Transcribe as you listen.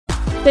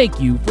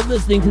Thank you for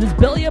listening to this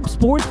Belly Up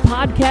Sports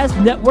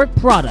Podcast Network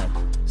product.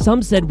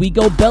 Some said we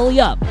go belly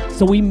up,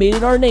 so we made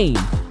it our name,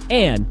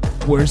 and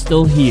we're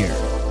still here.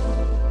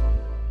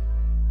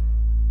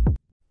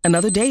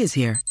 Another day is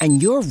here,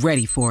 and you're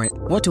ready for it.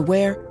 What to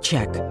wear?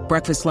 Check.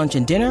 Breakfast, lunch,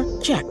 and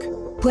dinner? Check.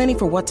 Planning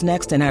for what's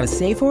next and how to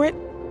save for it?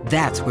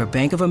 That's where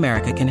Bank of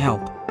America can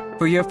help.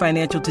 For your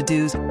financial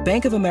to-dos,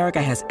 Bank of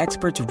America has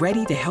experts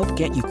ready to help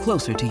get you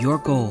closer to your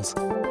goals.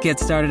 Get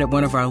started at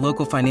one of our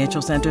local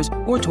financial centers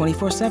or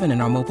 24/7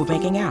 in our mobile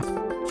banking app.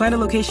 Find a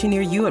location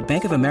near you at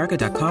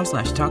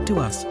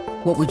bankofamerica.com/talktous.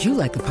 What would you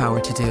like the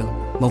power to do?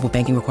 Mobile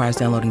banking requires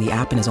downloading the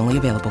app and is only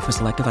available for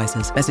select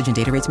devices. Message and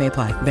data rates may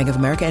apply. Bank of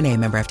America N.A.,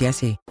 member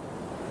FDIC.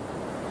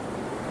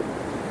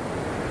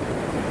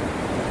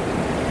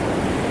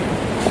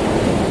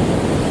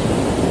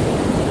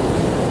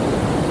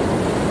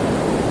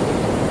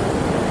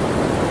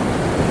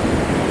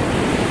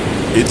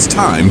 It's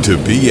time to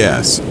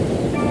BS.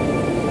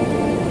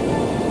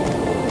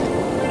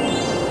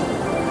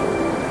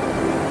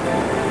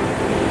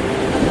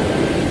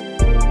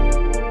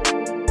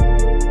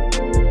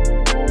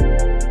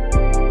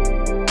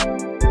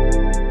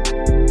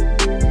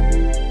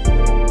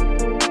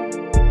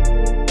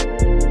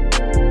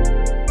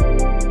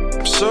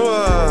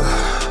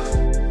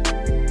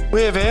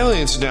 We have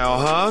aliens now,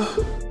 huh?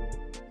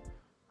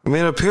 I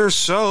mean, it appears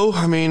so.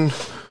 I mean,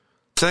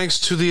 thanks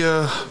to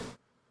the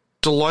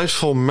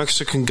delightful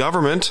Mexican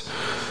government,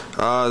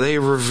 they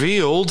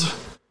revealed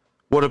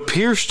what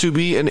appears to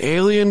be an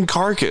alien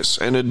carcass,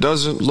 and it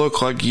doesn't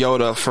look like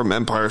Yoda from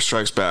Empire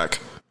Strikes Back.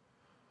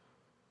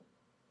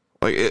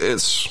 Like,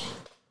 it's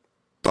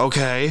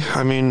okay.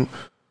 I mean,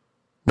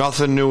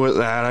 nothing new with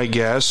that, I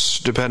guess,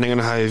 depending on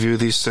how you view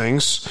these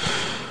things.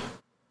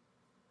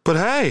 But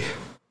hey,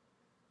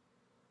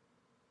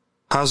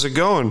 how's it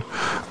going?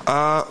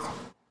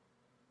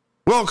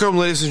 Welcome,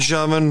 ladies and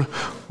gentlemen.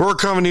 We're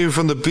coming to you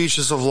from the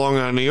beaches of Long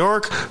Island, New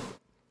York.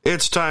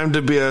 It's time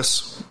to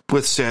BS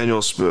with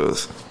Staniel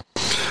Smooth.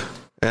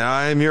 And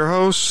I am your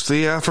host,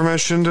 the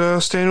aforementioned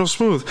Staniel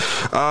Smooth.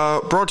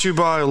 Brought to you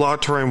by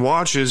Lot Terrain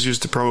Watches. Use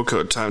the promo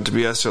code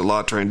TIMETOBS at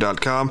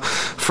LotTerrain.com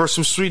for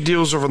some sweet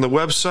deals over on the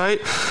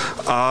website.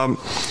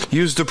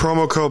 Use the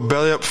promo code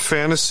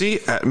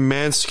BellyUpFantasy at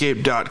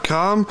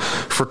Manscaped.com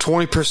for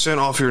 20%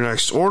 off your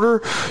next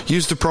order.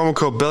 Use the promo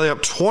code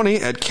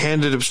BellyUp20 at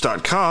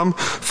Candidips.com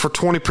for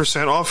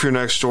 20% off your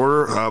next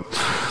order.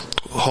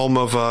 Home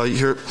of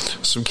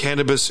some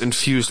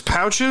cannabis-infused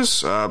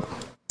pouches.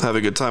 Have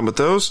a good time with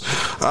those.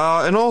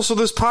 And also,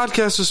 this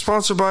podcast is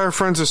sponsored by our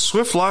friends at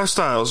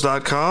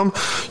SwiftLifestyles.com.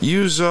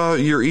 Use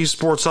your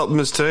esports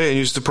supplements today and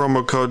use the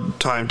promo code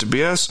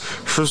TIMETOBS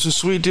for some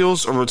sweet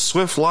deals over at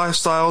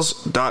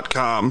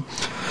SwiftLifestyles.com.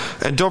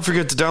 And don't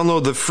forget to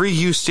download the free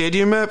U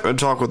Stadium app and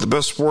talk with the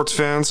best sports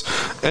fans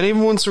and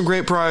even win some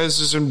great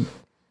prizes and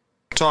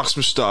talk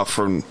some stuff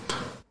from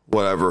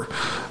whatever.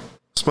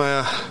 It's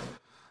my...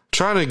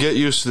 trying to get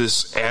used to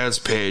this ads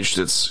page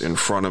that's in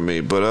front of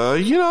me, but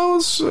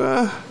it's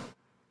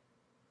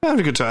having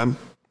a good time.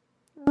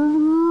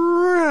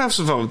 We're gonna have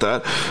some fun with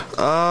that.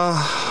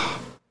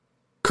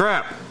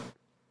 Crap.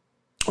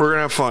 We're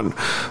gonna have fun.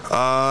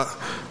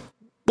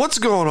 What's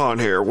going on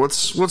here?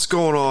 What's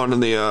going on in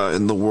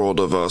the world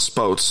of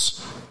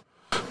sports?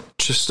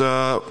 Just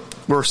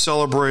we're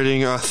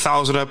celebrating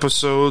 1,000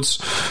 episodes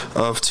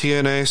of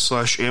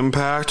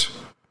TNA/Impact.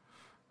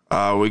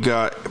 We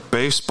got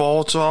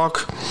baseball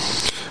talk,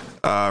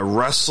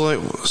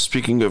 wrestling,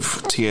 speaking of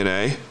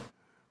TNA,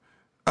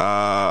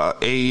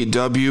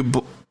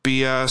 AEW,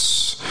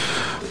 BS,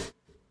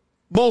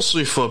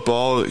 mostly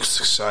football. It's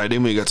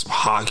exciting. We got some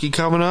hockey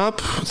coming up.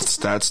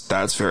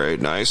 That's very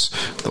nice.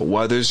 The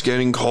weather's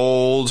getting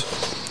cold.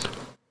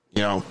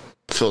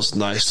 Feels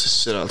nice to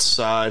sit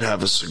outside,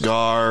 have a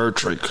cigar,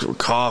 drink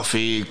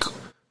coffee,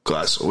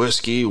 glass of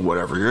whiskey,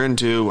 whatever you're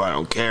into. I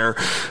don't care.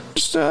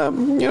 Just,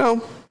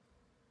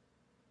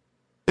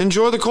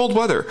 enjoy the cold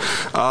weather.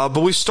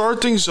 But we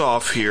start things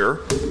off here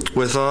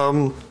with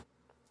Aaron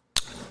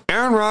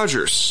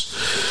Rodgers.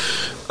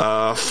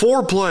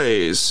 4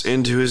 plays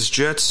into his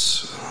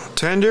Jets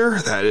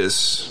tenure. That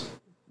is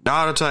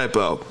not a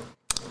typo.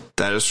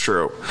 That is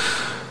true.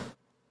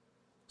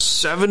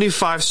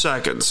 75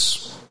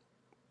 seconds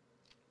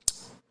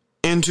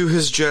into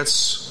his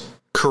Jets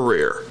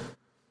career.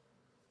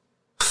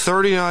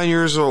 39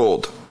 years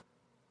old.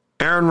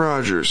 Aaron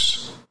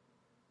Rodgers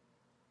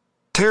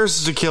tears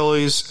his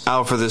Achilles,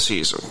 out for the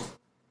season.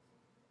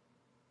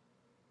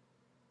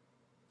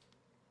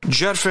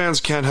 Jet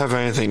fans can't have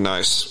anything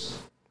nice.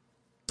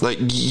 Like,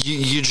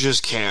 you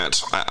just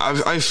can't.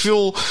 I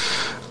feel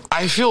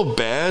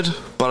bad,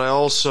 but I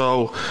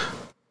also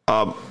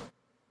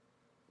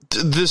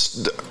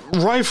this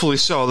rightfully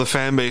so. The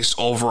fan base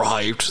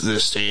overhyped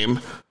this team.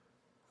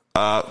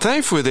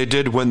 Thankfully, they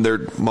did win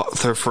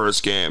their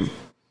first game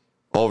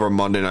over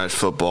Monday Night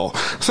Football.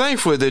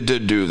 Thankfully, they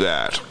did do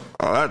that.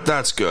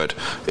 That's good.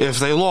 If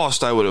they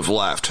lost, I would have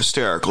laughed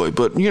hysterically.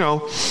 But,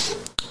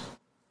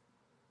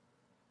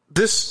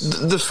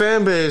 the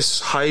fan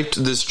base hyped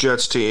this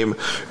Jets team,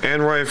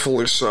 and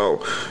rightfully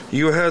so.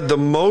 You had the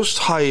most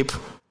hype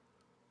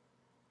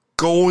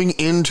going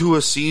into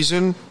a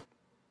season,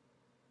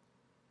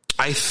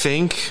 I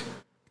think,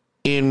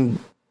 in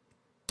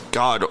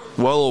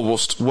well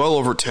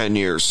over 10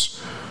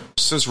 years.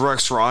 Since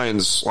Rex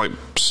Ryan's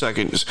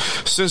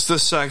since the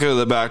second of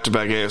the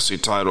back-to-back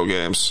AFC title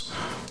games.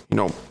 You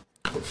know,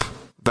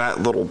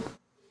 that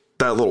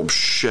little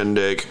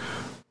shindig.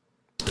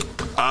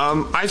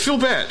 I feel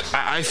bad.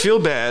 I feel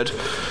bad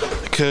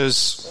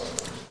because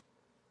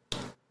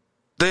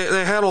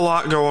they had a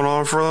lot going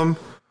on for them.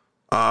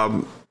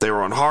 They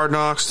were on Hard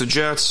Knocks, the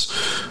Jets,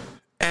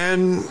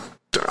 and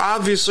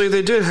obviously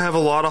they did have a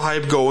lot of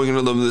hype going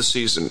into them this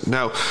season.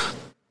 Now,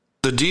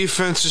 the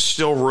defense is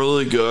still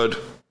really good.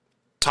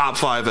 Top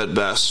 5 at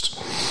best.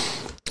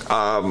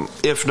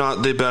 If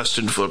not the best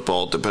in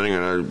football, depending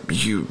on how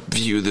you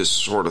view this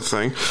sort of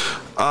thing.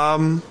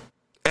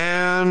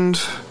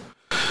 And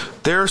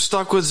they're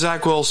stuck with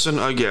Zach Wilson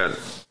again.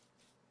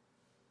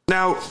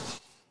 Now,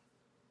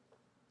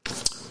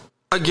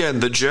 again,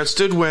 the Jets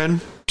did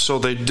win, so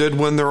they did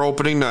win their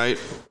opening night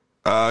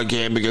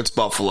game against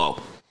Buffalo.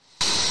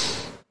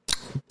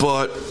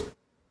 But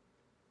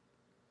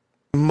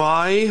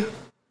my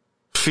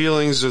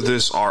feelings of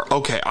this are,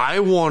 okay, I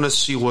want to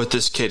see what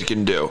this kid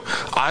can do.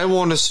 I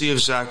want to see if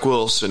Zach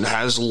Wilson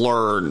has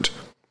learned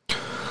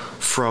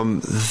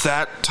from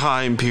that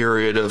time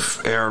period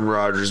of Aaron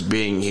Rodgers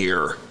being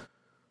here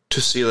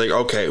to see, like,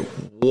 okay,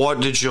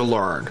 what did you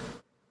learn?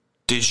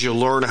 Did you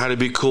learn how to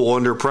be cool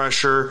under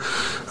pressure?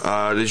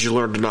 Did you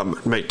learn to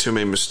not make too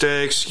many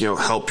mistakes?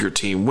 Help your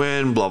team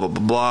win, blah, blah,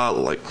 blah, blah.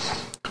 Like,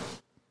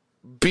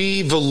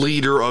 be the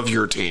leader of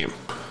your team.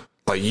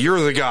 Like,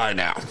 you're the guy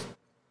now.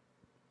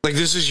 Like,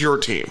 this is your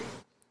team.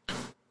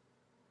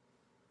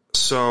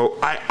 So,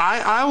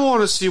 I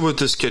want to see what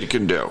this kid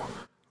can do.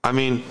 I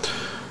mean,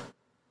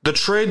 the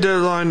trade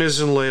deadline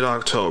is in late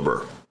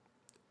October.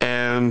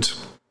 And,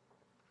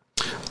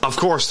 of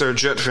course, their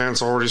Jet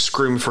fans already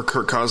screaming for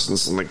Kirk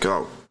Cousins. And like,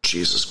 oh,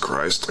 Jesus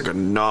Christ. Like,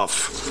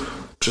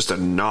 enough. Just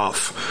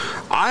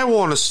enough. I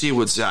want to see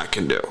what Zach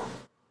can do.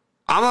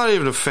 I'm not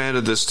even a fan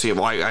of this team.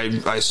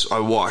 I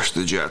watch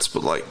the Jets,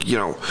 but, like,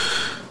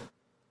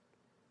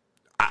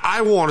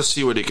 I want to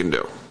see what he can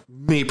do.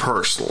 Me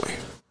personally.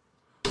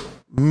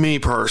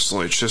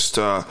 Just,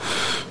 I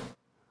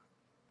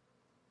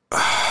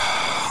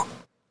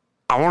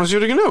want to see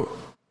what he can do.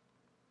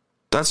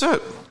 That's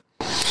it.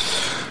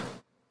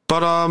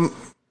 But,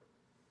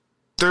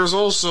 there's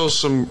also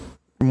some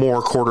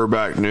more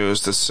quarterback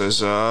news that says,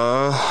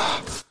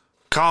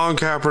 Colin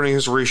Kaepernick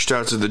has reached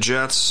out to the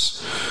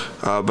Jets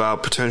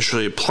about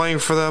potentially playing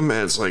for them,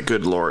 and it's like,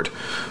 good Lord.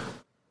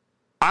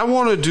 I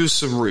want to do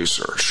some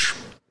research.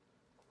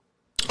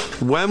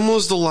 When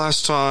was the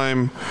last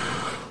time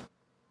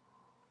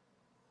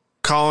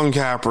Colin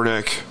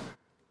Kaepernick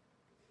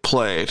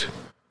played?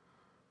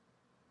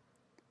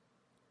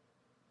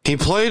 He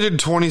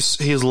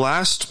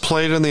last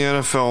played in the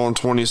NFL in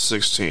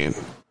 2016.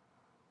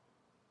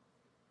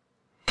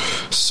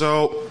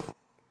 So,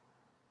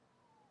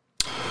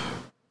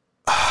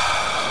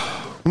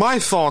 my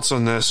thoughts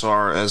on this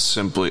are as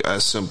simple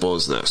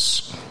as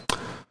this.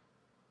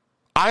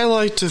 I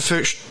like to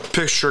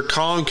picture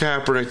Colin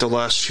Kaepernick the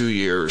last few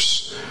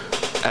years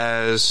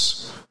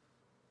as,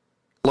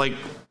 like,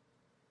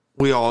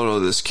 we all know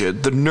this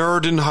kid, the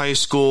nerd in high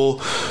school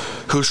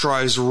who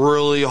tries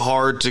really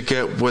hard to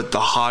get with the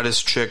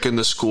hottest chick in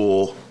the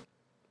school.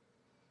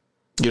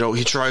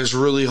 He tries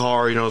really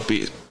hard,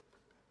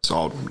 it's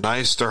all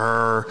nice to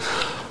her,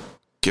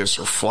 gives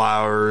her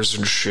flowers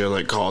and shit,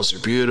 like, calls her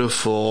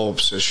beautiful,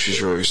 says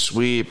she's really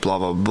sweet, blah,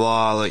 blah,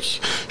 blah, like,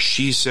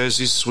 she says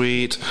he's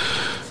sweet.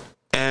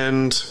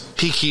 And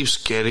he keeps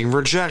getting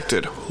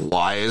rejected.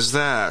 Why is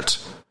that?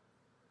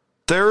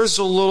 There is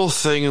a little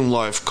thing in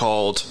life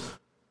called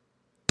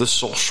the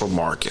social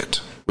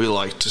market. We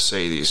like to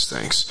say these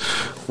things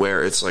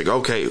where it's like,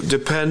 okay,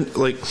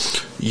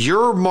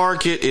 your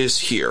market is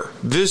here.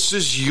 This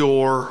is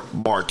your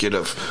market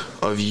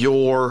of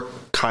your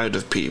kind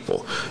of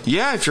people.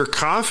 Yeah, if you're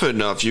confident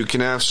enough, you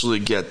can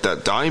absolutely get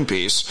that dime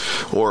piece.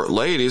 Or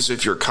ladies,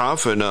 if you're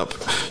confident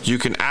enough, you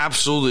can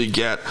absolutely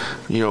get,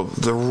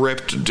 the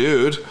ripped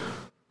dude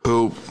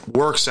who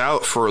works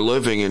out for a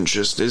living and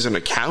just is an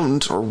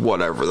accountant or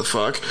whatever the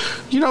fuck.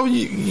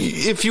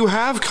 If you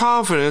have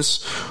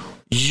confidence,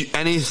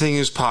 anything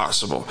is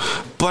possible.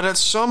 But at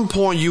some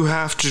point, you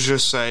have to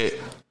just say,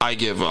 I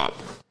give up.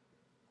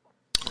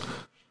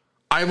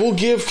 I will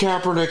give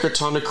Kaepernick a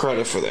ton of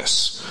credit for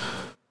this.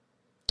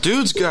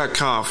 Dude's got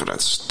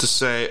confidence to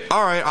say,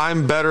 all right,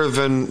 I'm better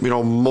than,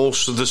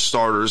 most of the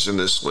starters in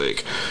this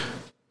league.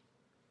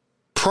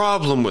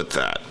 Problem with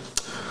that.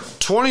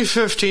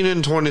 2015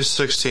 and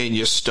 2016,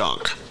 you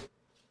stunk.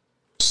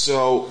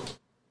 So,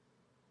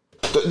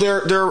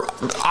 there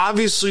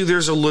obviously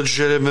there's a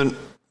legitimate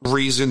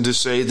reason to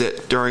say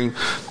that during,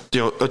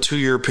 a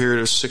 2-year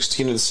period of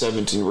 16 and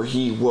 17 where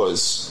he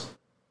was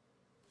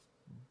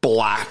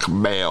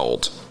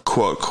blackmailed,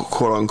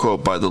 quote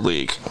unquote, by the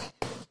league.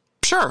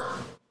 Sure.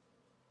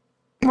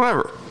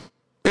 Whatever.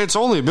 It's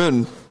only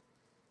been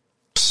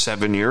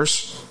 7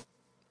 years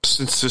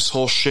since this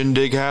whole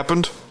shindig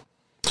happened.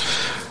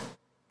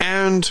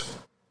 And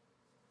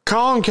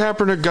Colin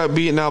Kaepernick got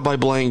beaten out by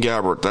Blaine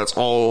Gabbert. That's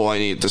all I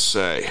need to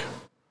say.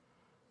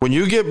 When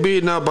you get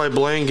beaten out by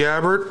Blaine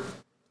Gabbert,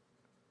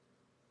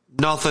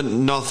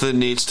 nothing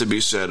needs to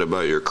be said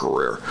about your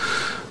career.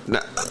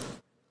 Now,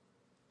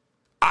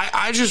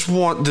 I just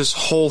want this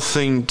whole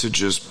thing to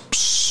just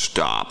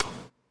stop.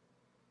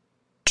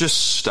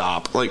 Just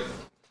stop. Like,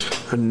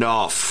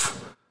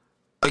 enough.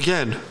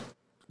 Again,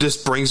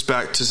 this brings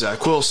back to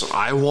Zach Wilson.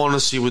 I want to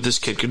see what this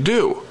kid can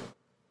do.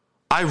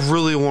 I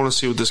really want to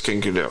see what this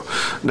kid can do.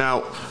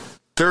 Now,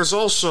 there's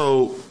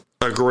also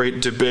a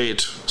great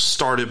debate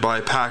started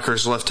by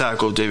Packers left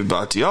tackle David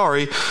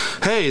Bakhtiari.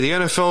 Hey, the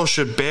NFL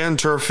should ban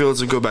turf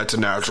fields and go back to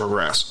natural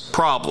grass.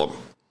 Problem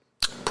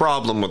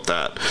with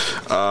that.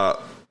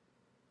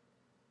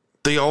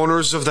 The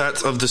owners of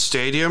the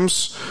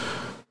stadiums,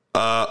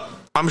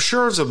 I'm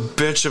sure it's a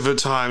bitch of a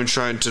time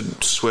trying to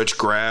switch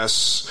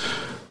grass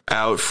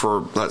out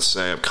for, let's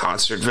say, a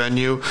concert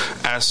venue,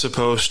 as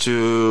opposed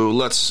to,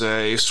 let's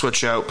say,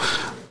 switch out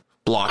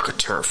block of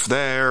turf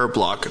there,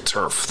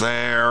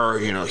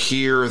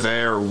 here,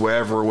 there,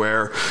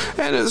 where.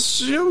 And it's,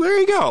 there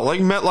you go.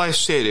 Like MetLife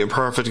Stadium,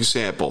 perfect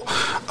example.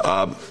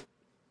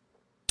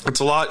 It's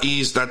a lot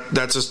easier.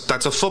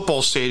 That's a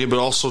football stadium, but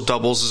also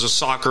doubles as a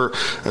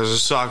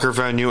soccer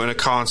venue and a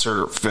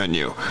concert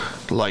venue.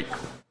 Like,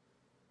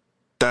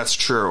 that's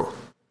true.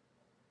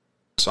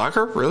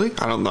 Soccer? Really?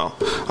 I don't know.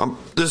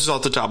 This is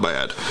off the top of my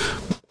head.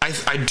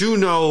 I do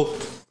know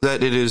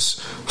that it is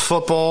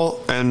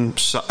football and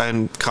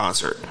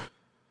concert.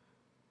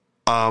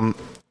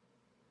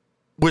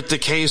 With the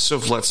case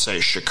of, let's say,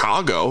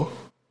 Chicago,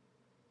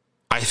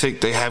 I think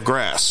they have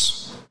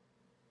grass.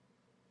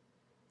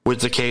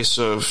 With the case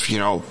of,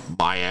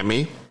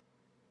 Miami,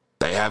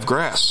 they have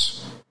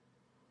grass.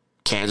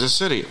 Kansas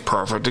City,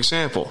 perfect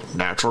example.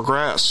 Natural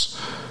grass.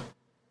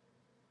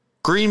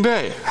 Green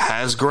Bay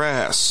has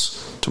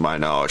grass, to my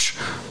knowledge.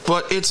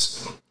 But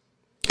it's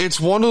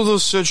one of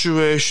those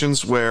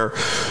situations where,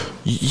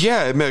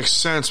 yeah, it makes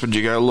sense, but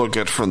you got to look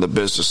at it from the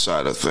business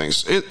side of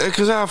things.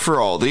 Because after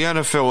all, the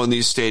NFL and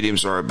these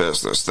stadiums are a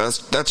business.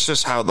 That's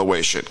just how the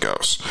way shit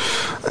goes.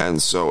 And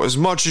so, as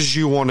much as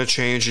you want to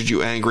change it,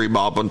 you angry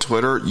mob on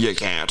Twitter, you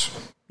can't.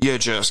 You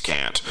just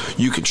can't.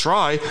 You can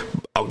try,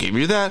 I'll give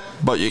you that,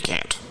 but you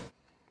can't.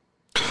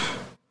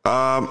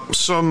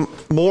 Some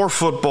more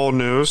football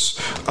news.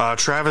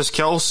 Travis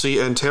Kelce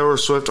and Taylor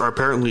Swift are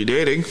apparently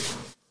dating.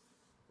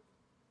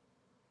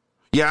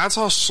 Yeah, that's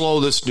how slow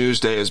this news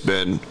day has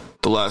been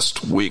the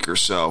last week or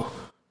so.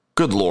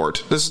 Good Lord.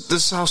 This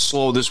is how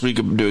slow this week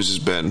of news has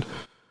been.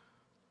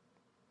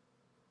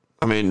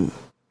 I mean,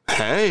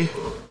 hey,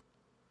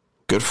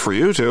 good for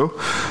you two.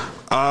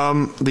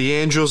 The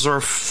Angels are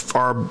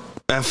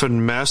effing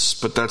mess,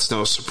 but that's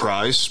no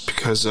surprise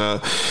because I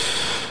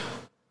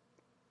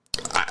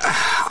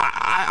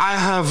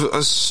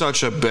have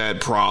such a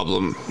bad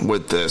problem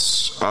with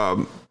this.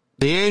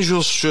 The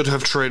Angels should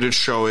have traded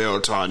Shohei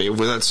Ohtani.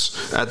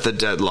 That's at the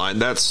deadline.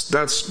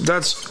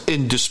 That's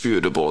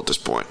indisputable at this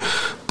point.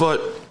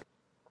 But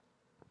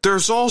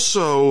there's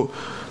also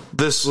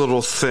this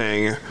little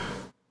thing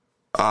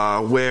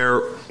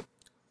where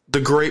the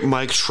great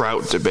Mike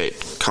Trout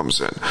debate comes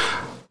in.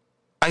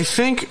 I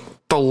think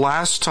the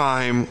last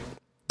time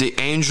the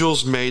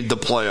Angels made the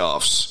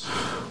playoffs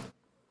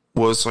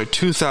was like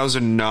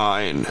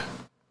 2009.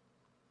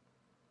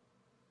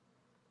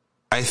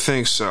 I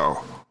think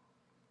so.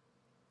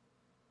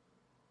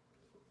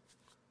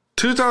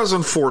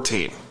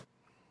 2014.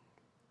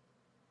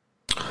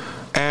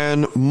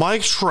 And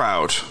Mike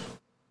Trout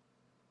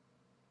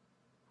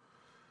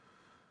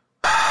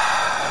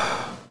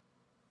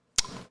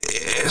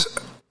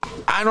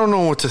I don't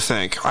know what to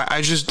think.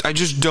 I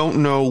just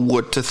don't know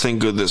what to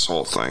think of this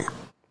whole thing.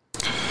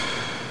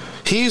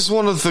 He's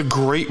one of the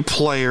great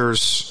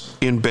players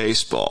in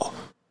baseball.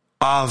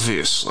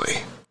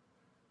 Obviously.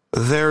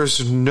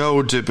 There's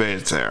no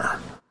debate there.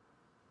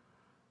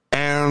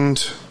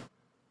 And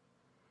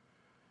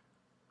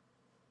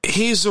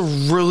he's a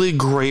really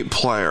great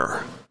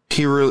player.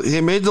 He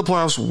made the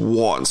playoffs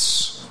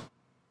once.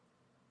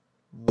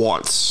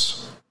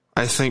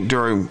 I think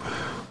during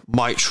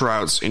Mike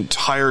Trout's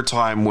entire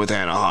time with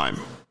Anaheim.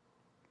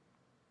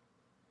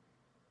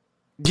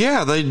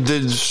 Yeah, they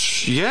did.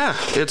 Yeah,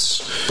 it's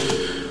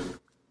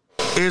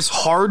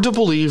hard to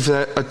believe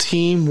that a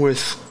team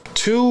with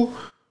two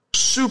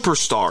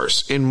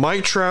superstars in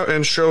Mike Trout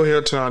and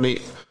Shohei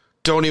Ohtani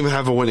don't even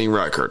have a winning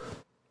record.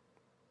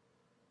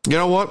 You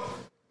know what?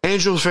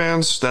 Angels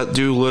fans that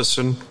do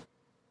listen,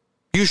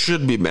 you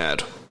should be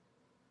mad.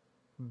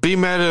 Be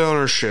mad at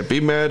ownership. Be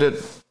mad at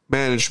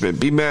management.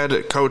 Be mad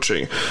at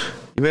coaching.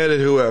 Be mad at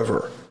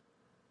whoever.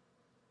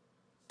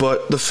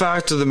 But the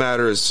fact of the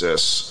matter is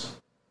this.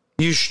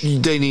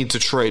 They need to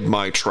trade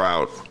Mike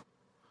Trout.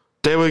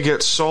 They would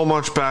get so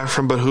much back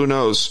from, but who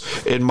knows?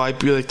 It might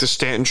be like the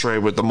Stanton trade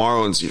with the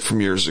Marlins from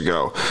years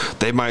ago.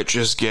 They might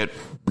just get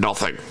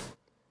nothing.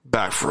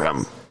 back for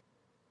him.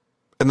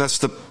 And that's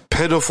the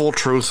pitiful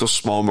truth of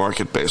small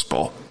market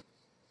baseball.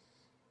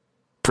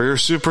 For your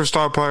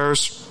superstar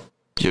players,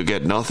 you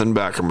get nothing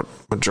back a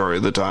majority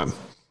of the time.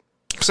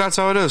 Because that's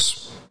how it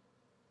is.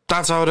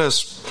 That's how it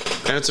is.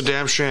 And it's a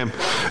damn shame.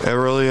 It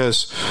really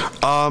is.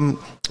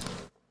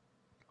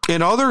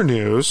 In other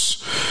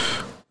news,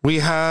 we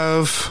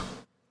have...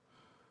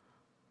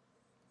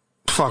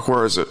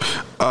 where is it?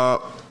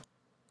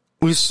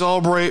 We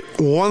celebrate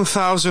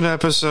 1,000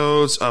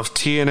 episodes of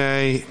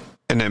TNA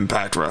and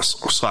Impact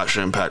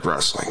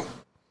Wrestling.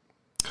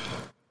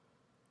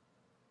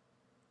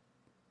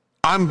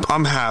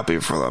 I'm happy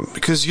for them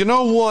because you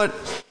know what?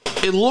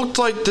 It looked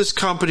like this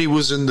company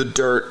was in the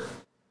dirt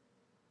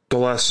the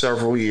last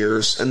several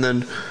years, and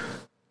then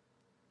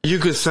you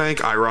could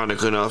thank,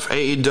 ironically enough,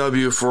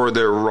 AEW for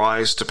their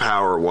rise to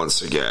power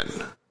once again.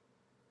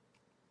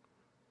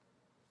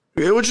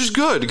 Which is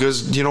good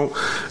because, you know,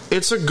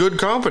 it's a good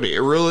company.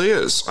 It really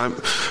is.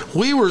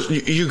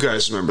 You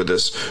guys remember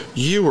this.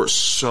 You were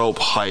so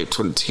hyped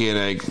when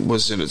TNA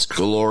was in its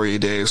glory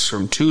days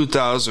from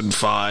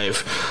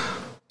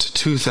 2005 to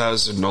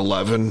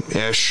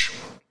 2011-ish.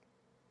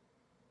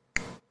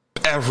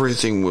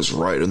 Everything was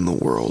right in the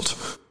world.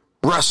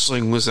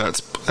 Wrestling was at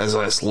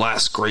its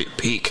last great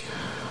peak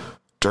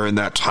during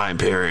that time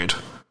period.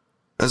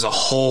 As a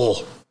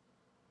whole,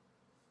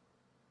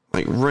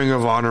 like, Ring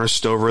of Honor is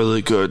still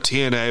really good.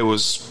 TNA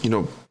was, you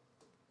know,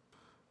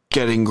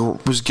 getting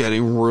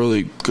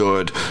really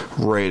good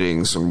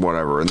ratings and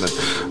whatever. And then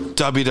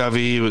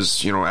WWE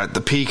was, you know, at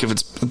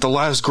the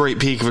last great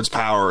peak of its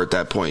power at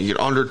that point. You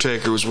know,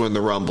 Undertaker was winning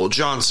the Rumble.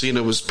 John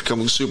Cena was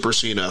becoming Super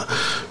Cena.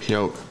 You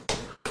know,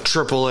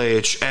 Triple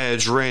H,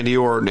 Edge, Randy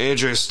Orton,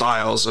 AJ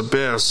Styles,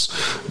 Abyss,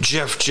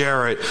 Jeff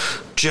Jarrett,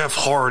 Jeff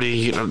Hardy,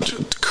 you know,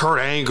 Kurt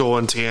Angle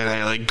in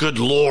TNA. Like, good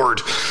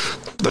Lord,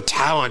 the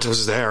talent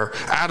was there.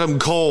 Adam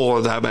Cole,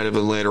 or that might have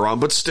been later on,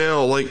 but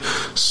still, like,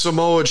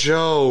 Samoa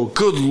Joe,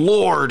 good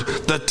Lord,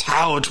 the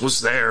talent was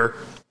there.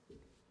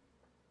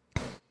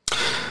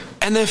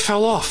 And they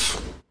fell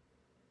off.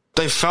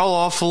 They fell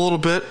off a little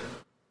bit,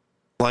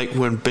 like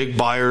when big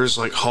buyers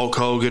like Hulk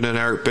Hogan and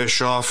Eric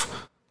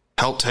Bischoff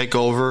helped take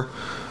over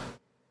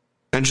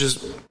and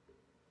just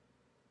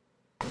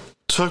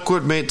took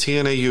what made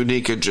TNA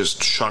unique and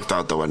just chucked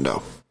out the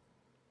window.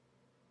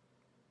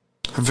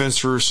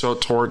 Vince Russo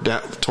tore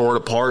it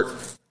apart,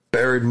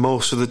 buried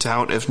most of the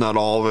talent, if not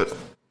all of it.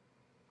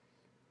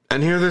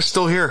 And here they're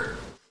still here.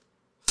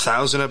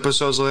 1,000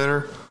 episodes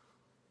later,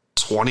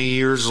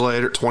 20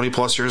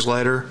 plus years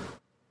later,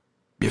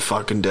 you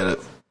fucking did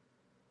it.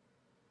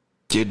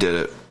 You did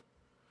it.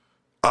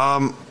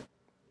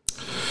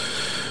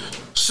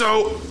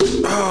 So,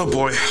 oh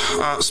boy.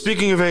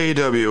 Speaking of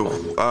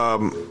AEW,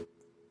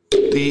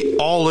 the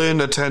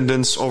all-in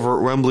attendance over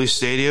at Wembley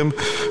Stadium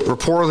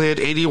reportedly had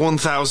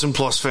 81,000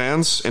 plus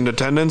fans in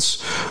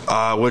attendance,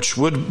 which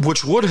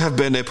would have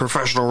been a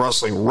professional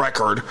wrestling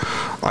record,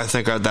 I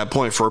think, at that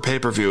point for a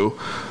pay-per-view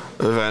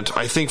event.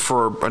 I think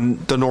for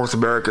the North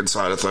American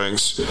side of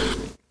things,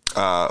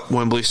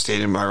 Wembley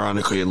Stadium,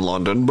 ironically, in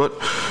London, but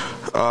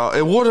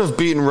it would have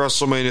beaten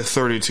WrestleMania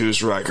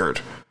 32's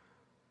record.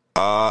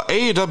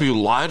 AEW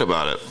lied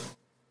about it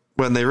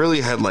when they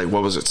really had, like,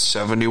 what was it,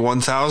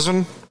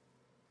 71,000?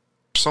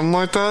 Something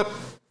like that.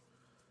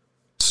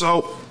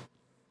 So,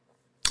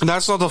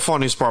 that's not the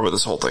funniest part of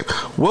this whole thing.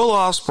 Will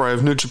Ospreay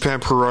of New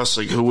Japan Pro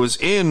Wrestling, who was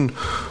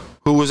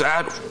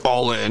at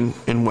All In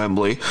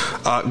Wembley,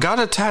 got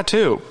a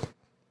tattoo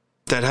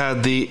that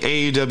had the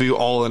AEW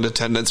All In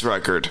attendance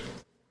record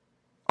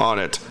on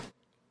it.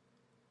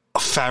 A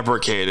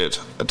fabricated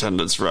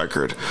attendance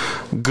record.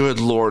 Good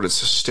Lord, it's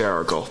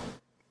hysterical.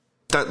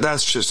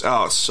 That's just,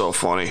 it's so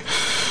funny.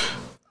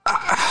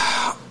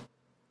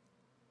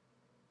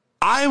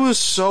 I was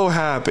so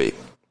happy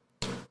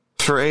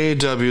for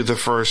AEW the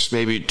first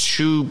maybe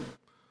 2-3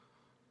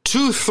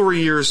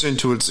 years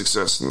into its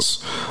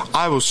existence.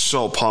 I was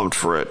so pumped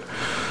for it.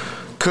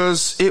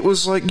 Because it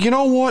was like, you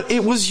know what?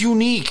 It was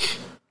unique.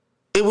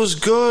 It was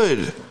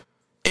good.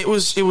 It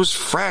was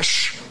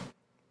fresh.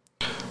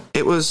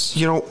 It was,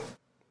 you know,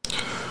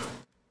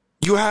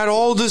 you had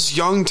all this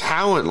young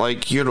talent,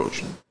 like, you know,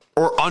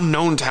 or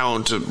unknown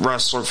talent to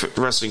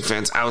wrestling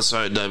fans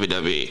outside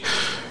WWE.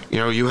 You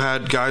know, you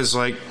had guys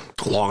like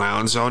Long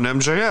Island Zone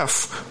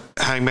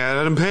MJF, Hangman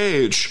Adam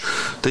Page,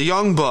 the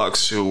Young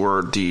Bucks, who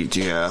were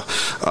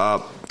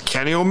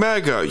Kenny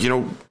Omega. You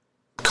know,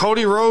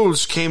 Cody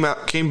Rhodes came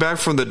back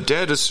from the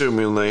dead,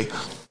 assumingly,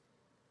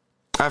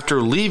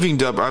 after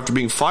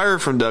being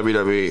fired from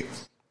WWE.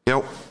 You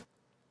know,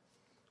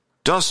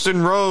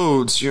 Dustin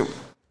Rhodes. You know,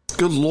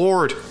 good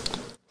Lord.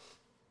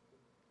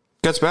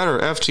 Gets better.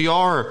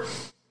 FTR.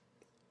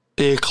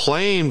 The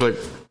Acclaimed. Like,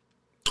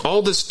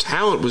 all this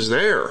talent was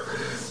there.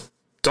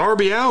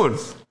 Darby Allin.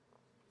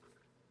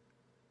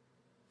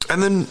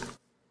 And then,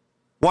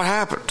 what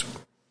happened?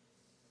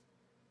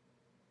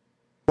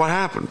 What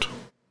happened?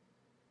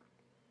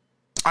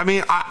 I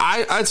mean,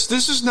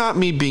 this is not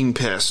me being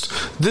pissed.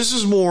 This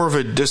is more of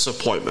a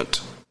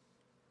disappointment.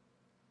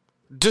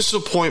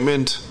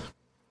 Disappointment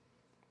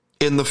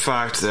in the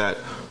fact that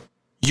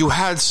you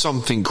had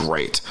something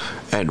great,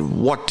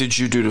 and what did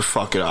you do to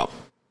fuck it up?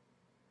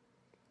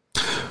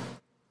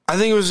 I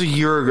think it was a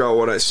year ago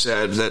when I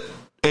said that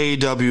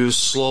AEW is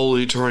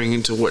slowly turning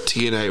into what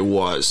TNA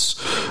was,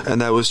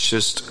 and that was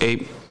just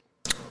a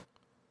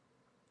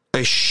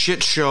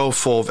shit show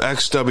full of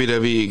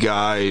ex-WWE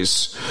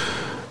guys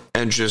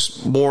and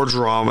just more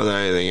drama than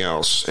anything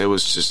else. It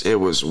was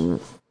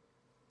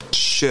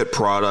shit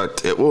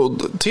product.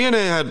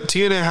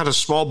 TNA had a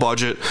small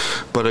budget,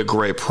 but a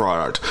great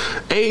product.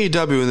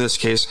 AEW in this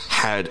case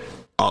has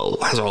a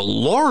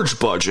large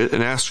budget,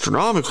 an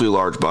astronomically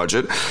large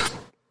budget,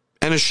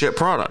 and a shit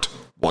product.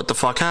 What the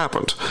fuck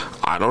happened?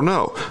 I don't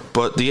know.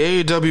 But the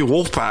AEW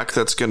Wolfpack,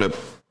 that's gonna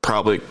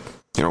probably,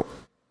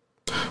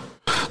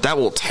 that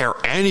will tear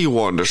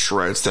anyone to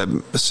shreds that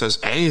says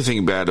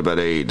anything bad about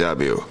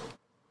AEW.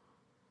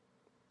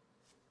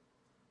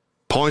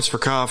 Points for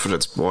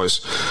confidence,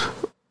 boys.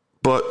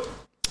 But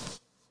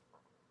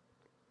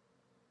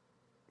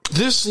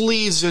this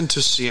leads into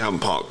CM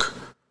Punk.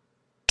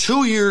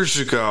 2 years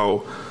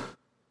ago,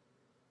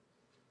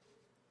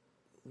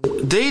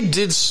 they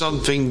did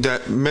something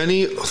that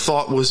many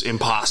thought was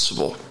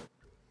impossible.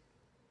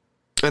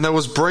 And that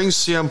was bring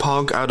CM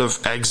Punk out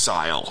of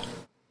exile.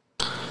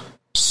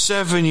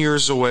 7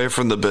 years away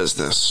from the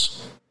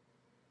business.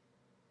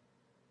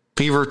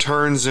 He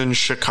returns in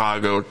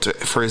Chicago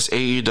for his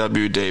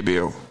AEW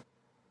debut.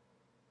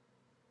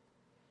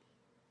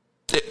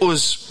 It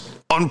was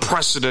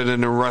unprecedented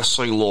in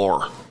wrestling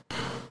lore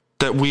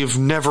that we have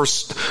never.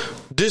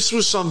 This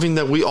was something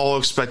that we all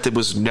expected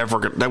was never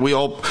going. That we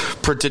all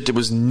predicted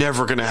was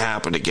never going to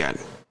happen again.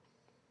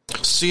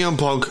 CM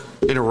Punk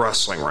in a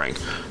wrestling ring,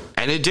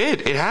 and it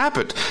did. It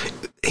happened.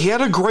 He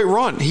had a great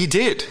run. He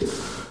did.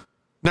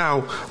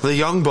 Now the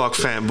Young Buck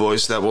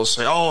fanboys that will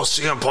say, "Oh,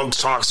 CM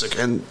Punk's toxic,"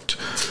 and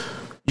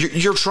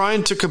you're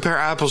trying to compare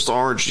apples to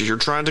oranges. You're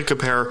trying to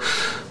compare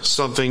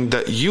something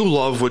that you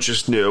love, which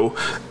is new,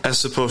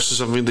 as opposed to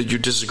something that you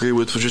disagree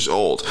with, which is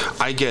old.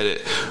 I get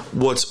it.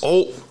 What's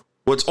old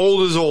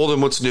is old,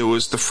 and what's new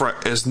is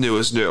as new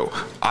is new.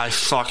 I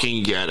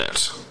fucking get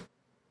it.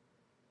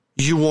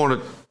 You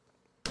want to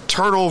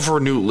turn over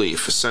a new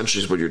leaf,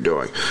 essentially, is what you're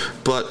doing.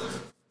 But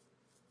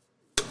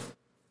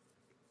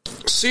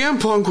CM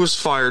Punk was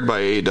fired by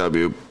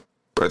AEW,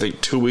 I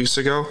think 2 weeks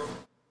ago,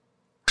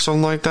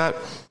 something like that.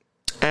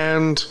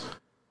 And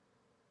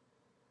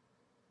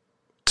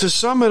to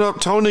sum it up,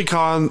 Tony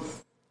Khan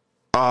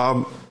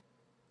and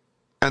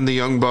the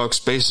Young Bucks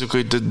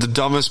basically did the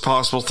dumbest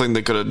possible thing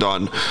they could have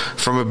done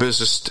from a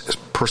business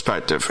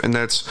perspective, and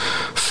that's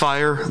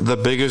fire the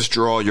biggest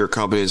draw your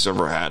company has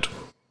ever had.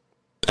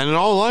 And in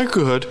all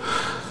likelihood,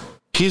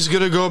 he's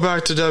going to go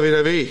back to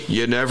WWE.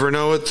 You never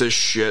know with this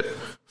shit.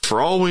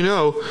 For all we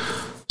know,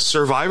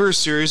 Survivor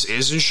Series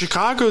is in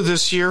Chicago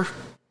this year.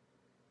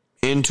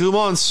 In 2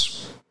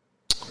 months.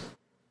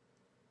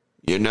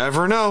 You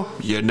never know.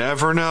 You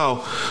never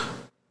know.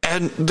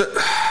 And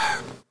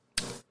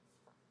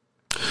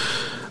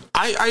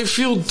I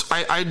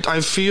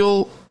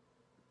feel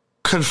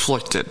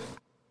conflicted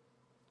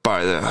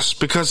by this,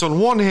 because on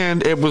one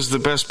hand, it was the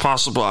best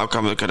possible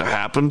outcome that could have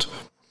happened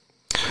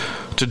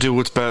to do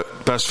what's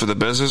best for the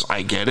business.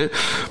 I get it.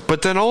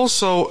 But then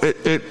also,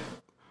 it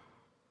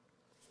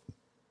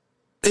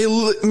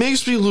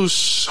makes me lose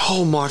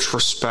so much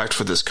respect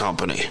for this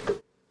company.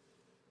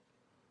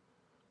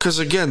 Because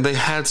again, they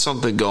had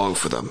something going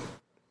for them.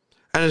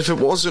 And if it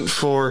wasn't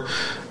for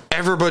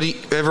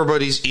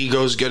everybody's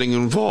egos getting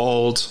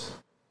involved,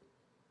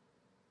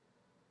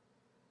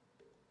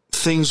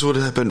 things would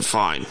have been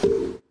fine.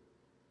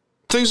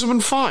 Things have been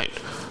fine.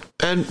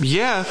 And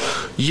yeah,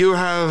 you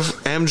have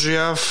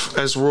MJF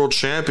as world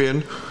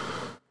champion.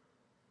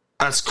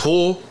 That's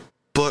cool.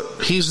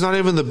 But he's not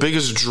even the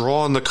biggest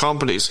draw in the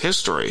company's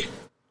history.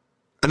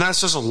 And that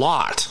says a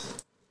lot.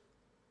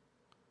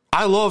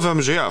 I love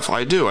MJF.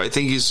 I do. I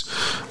think he's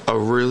a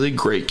really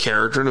great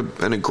character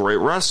and a great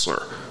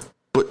wrestler.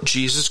 But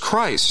Jesus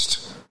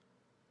Christ.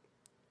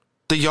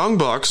 The Young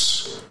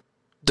Bucks,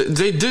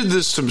 they did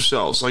this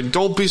themselves. Like,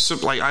 don't be...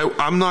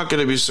 I'm not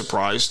going to be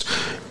surprised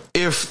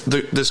if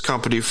this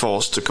company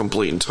falls to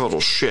complete and total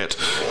shit.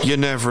 You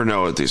never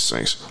know with these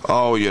things.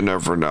 Oh, you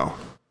never know.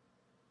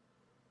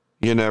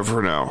 You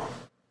never know.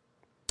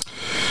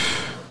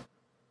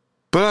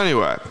 But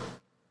anyway,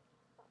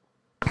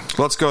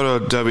 let's go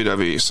to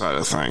WWE side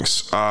of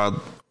things.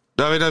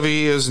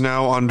 WWE is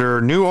now under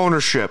new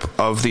ownership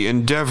of the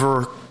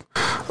Endeavor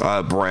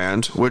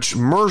brand, which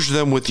merged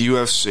them with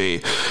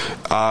UFC.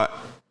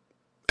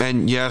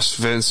 And yes,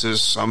 Vince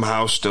is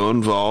somehow still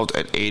involved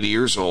at 80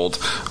 years old.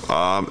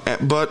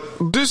 But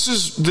this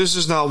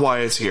is not why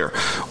it's here.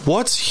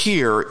 What's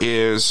here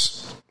is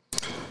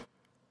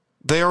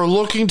they are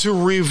looking to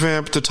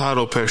revamp the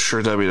title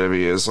picture.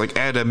 WWE is like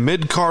add a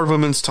mid-card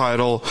women's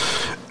title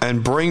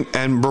and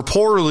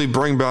reportedly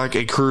bring back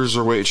a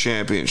cruiserweight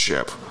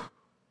championship.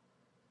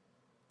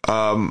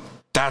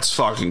 That's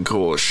fucking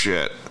cool as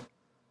shit.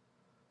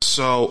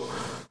 So,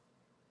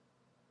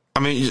 I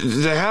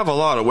mean, they have a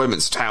lot of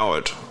women's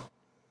talent.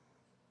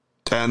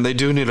 And they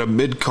do need a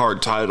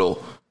mid-card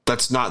title.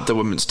 That's not the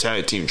women's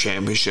tag team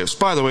championships.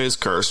 By the way, it's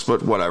cursed,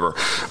 but whatever.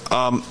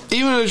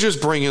 Even if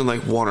just bring in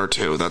like one or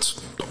two,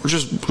 that's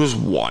just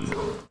one.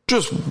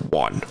 Just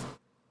one.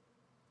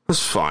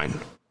 That's fine.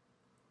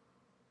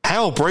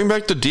 Hell, bring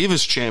back the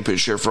Divas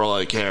Championship for all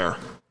I care.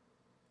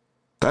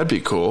 That'd be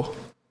cool.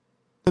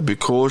 That'd be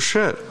cool as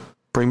shit.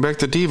 Bring back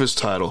the Divas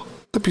title.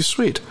 That'd be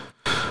sweet.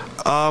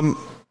 And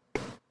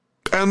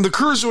the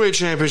Cruiserweight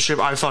Championship,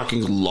 I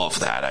fucking love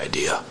that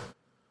idea.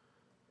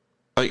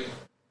 Like,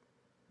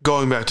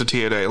 going back to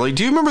TNA, like,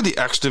 do you remember the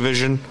X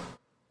Division?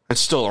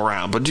 It's still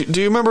around, but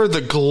do you remember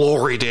the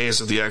glory days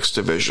of the X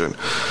Division?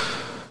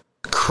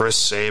 Chris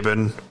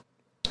Sabin,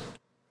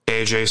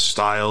 AJ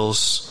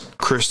Styles,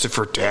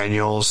 Christopher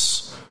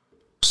Daniels,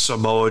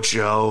 Samoa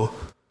Joe.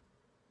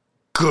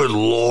 Good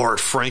Lord,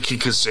 Frankie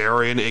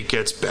Kazarian, it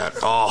gets better.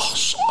 Oh,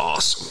 it's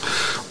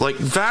awesome. Like,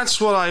 that's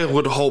what I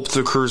would hope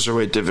the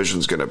Cruiserweight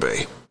division's going to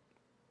be.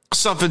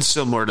 Something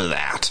similar to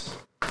that.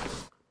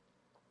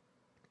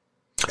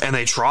 And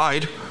they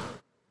tried.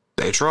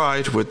 They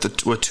tried with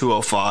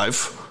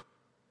 205.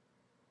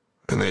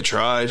 And they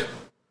tried.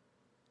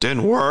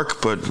 Didn't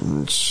work, but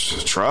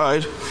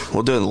tried.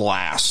 Well, didn't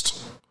last.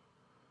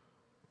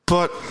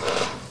 But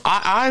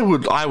I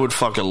would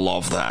fucking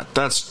love that.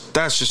 That's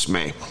just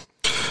me.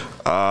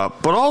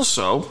 But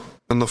also,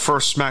 in the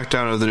first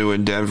SmackDown of the new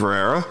in Denver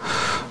era,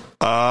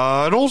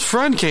 an old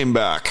friend came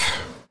back.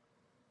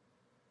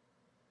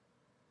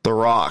 The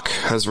Rock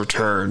has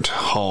returned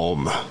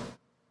home.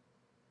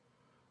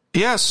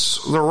 Yes,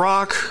 The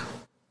Rock,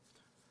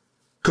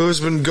 who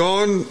has been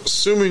gone,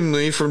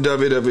 assumingly, from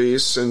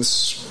WWE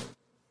since,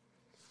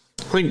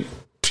 I think,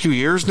 a few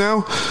years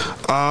now,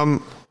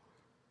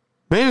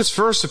 made his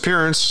first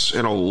appearance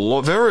in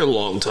a very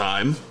long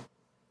time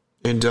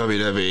in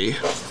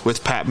WWE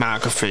with Pat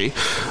McAfee.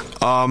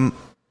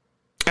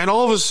 And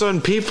all of a sudden,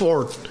 people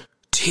are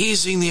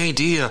teasing the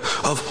idea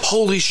of,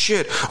 holy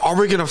shit, are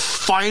we going to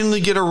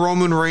finally get a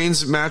Roman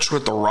Reigns match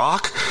with The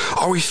Rock?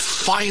 Are we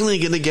finally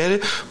going to get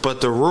it?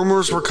 But the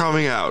rumors were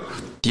coming out.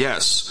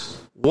 Yes,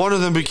 one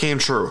of them became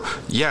true.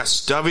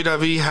 Yes,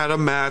 WWE had a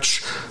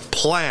match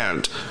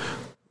planned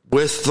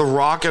with The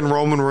Rock and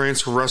Roman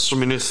Reigns for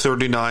WrestleMania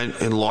 39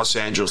 in Los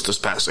Angeles this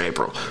past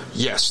April.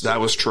 Yes,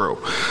 that was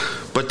true.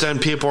 But then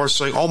people are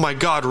saying, oh my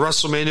God,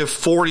 WrestleMania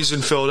 40's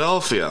in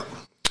Philadelphia.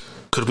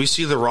 Could we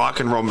see The Rock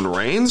and Roman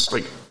Reigns,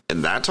 like,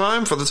 in that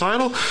time for the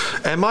title?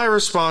 And my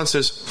response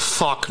is,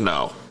 fuck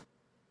no.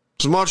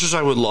 As much as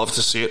I would love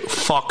to see it,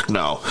 fuck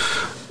no.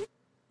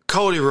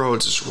 Cody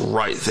Rhodes is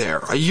right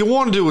there. You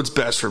want to do what's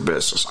best for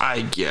business.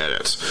 I get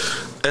it.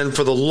 And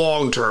for the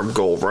long-term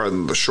goal rather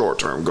than the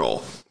short-term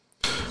goal.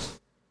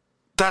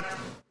 That,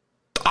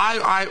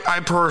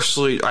 I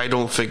personally, I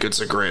don't think it's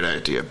a great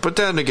idea. But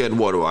then again,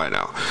 what do I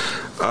know?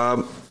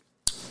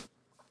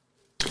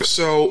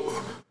 So,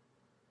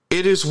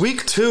 it is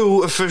week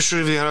 2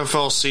 officially of the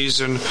NFL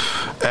season,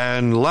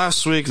 and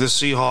last week the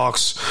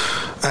Seahawks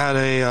had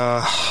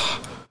a,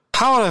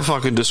 how would I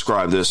fucking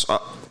describe this?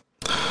 A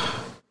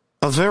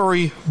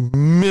very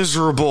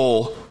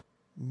miserable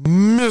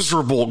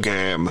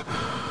game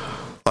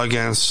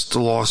against the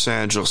Los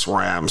Angeles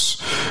Rams.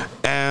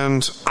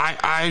 And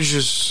I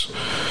just,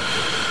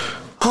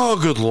 oh,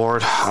 good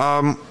Lord.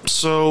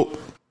 So,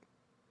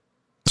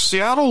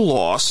 Seattle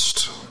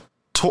lost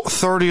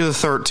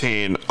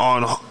 30-13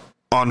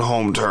 on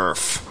home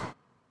turf.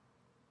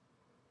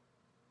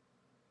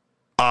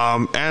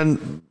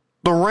 And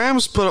the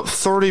Rams put up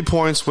 30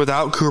 points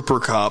without Cooper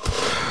Kupp,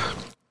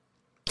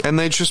 and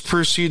they just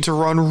proceed to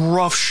run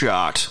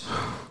roughshod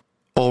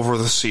over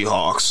the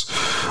Seahawks.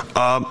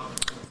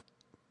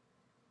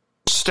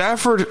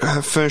 Stafford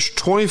finished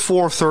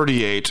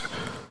 24-38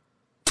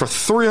 for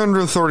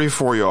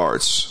 334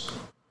 yards.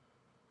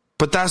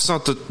 But that's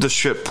not the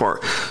shit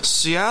part.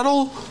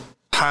 Seattle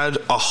had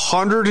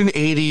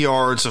 180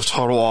 yards of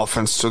total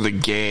offense to the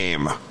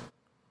game.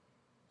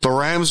 The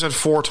Rams had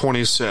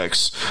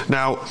 426.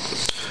 Now,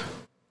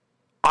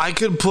 I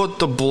could put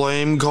the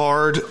blame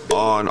card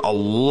on a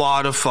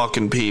lot of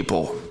fucking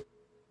people.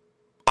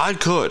 I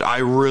could. I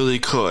really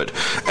could.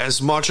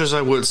 As much as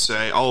I would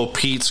say, oh,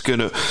 Pete's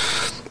gonna...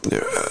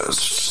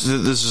 this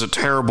is a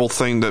terrible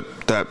thing that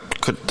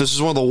could... This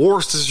is one of the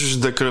worst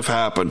decisions that could have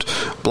happened.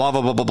 Blah,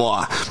 blah, blah, blah,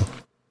 blah.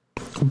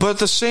 But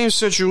the same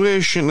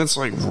situation, it's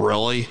like,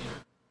 really?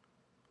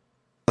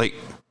 Like,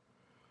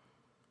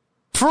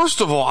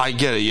 first of all, I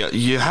get it.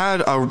 You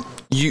had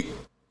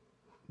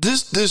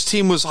this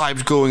team was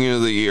hyped going into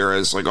the year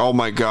as like, oh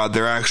my God,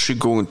 they're actually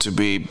going to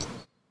be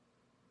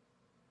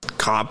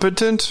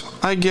competent,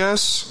 I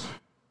guess.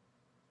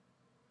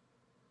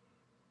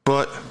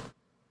 But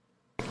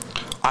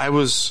I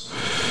was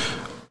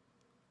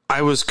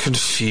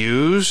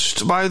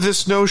confused by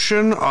this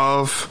notion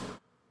of,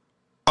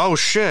 oh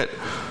shit,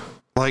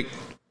 like,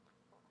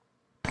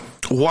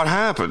 what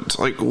happened?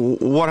 Like,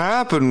 what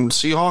happened?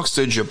 Seahawks,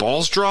 did your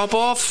balls drop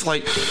off?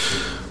 Like,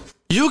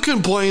 you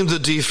can blame the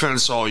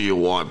defense all you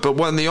want, but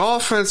when the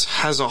offense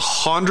has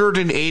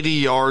 180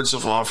 yards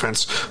of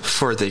offense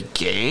for the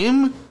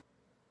game,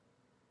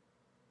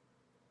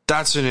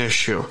 that's an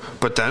issue.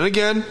 But then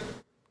again,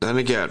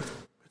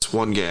 it's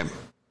one game.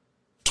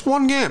 It's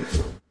one game.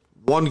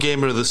 One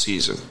game into the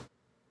season.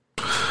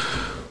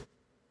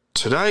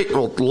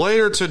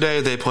 Later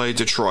today, they play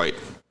Detroit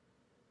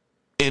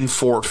in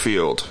Ford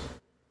Field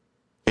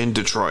in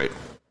Detroit.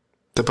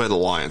 They play the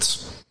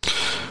Lions.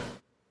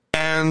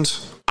 And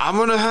I'm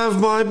going to have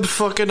my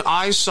fucking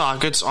eye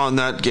sockets on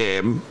that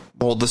game,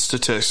 well, the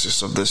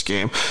statistics of this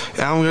game,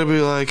 and I'm going to be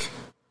like,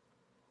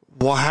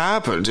 what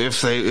happened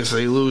if they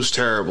lose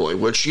terribly?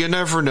 Which you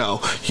never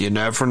know. You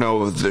never know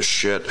with this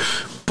shit.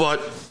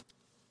 But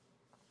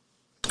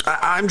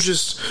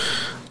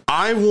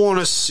I want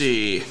to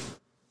see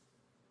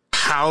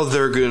how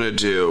they're going to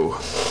do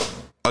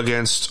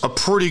against a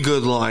pretty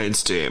good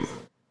Lions team.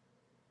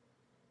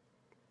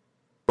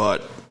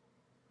 But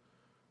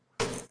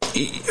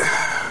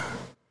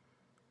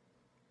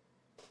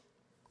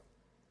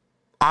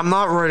I'm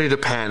not ready to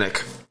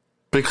panic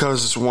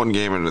because it's one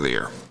game into the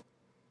year.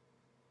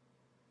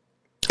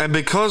 And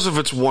because of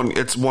it's one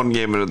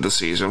game into the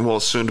season,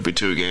 well, soon to be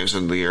 2 games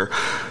into the year,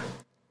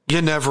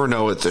 you never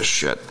know with this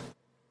shit.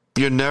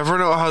 You never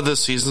know how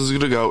this season's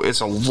going to go. It's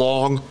a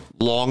long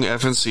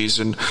effing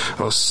season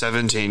of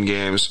 17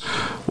 games.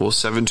 Well,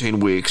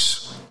 17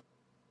 weeks.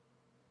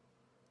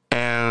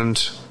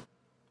 And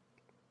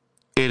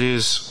it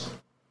is...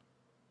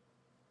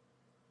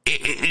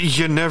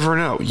 you never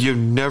know. You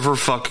never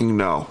fucking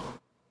know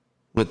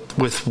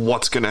with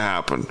what's going to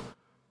happen.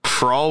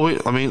 For all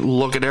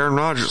look at Aaron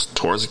Rodgers,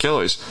 tore his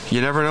Achilles.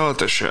 You never know with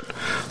this shit.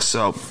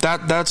 So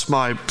that's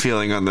my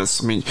feeling on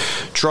this.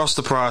 Trust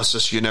the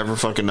process. You never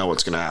fucking know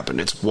what's going to happen.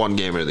 It's one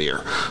game of the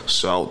year.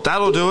 So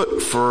that'll do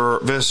it for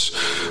this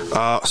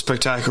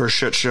spectacular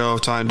shit show.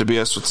 Time to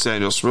BS with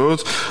Daniel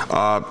Smooth.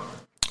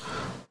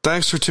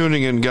 Thanks for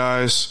tuning in,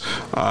 guys.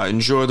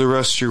 Enjoy the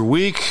rest of your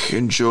week.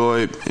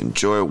 Enjoy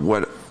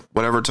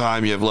whatever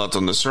time you have left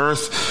on this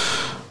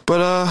earth.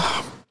 But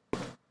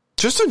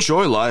just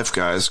enjoy life,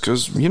 guys,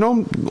 because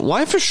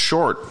life is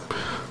short.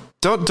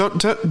 Don't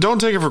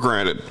take it for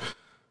granted.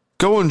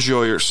 Go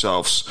enjoy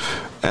yourselves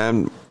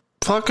and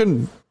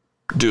fucking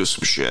do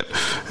some shit.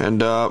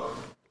 And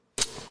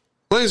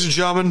ladies and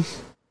gentlemen,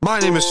 my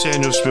name is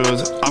Daniel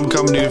Smooth. I'm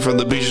coming to you from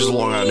the beaches of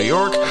Long Island, New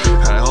York,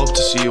 and I hope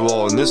to see you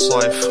all in this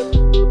life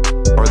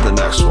or the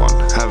next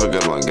one. Have a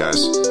good one,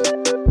 guys.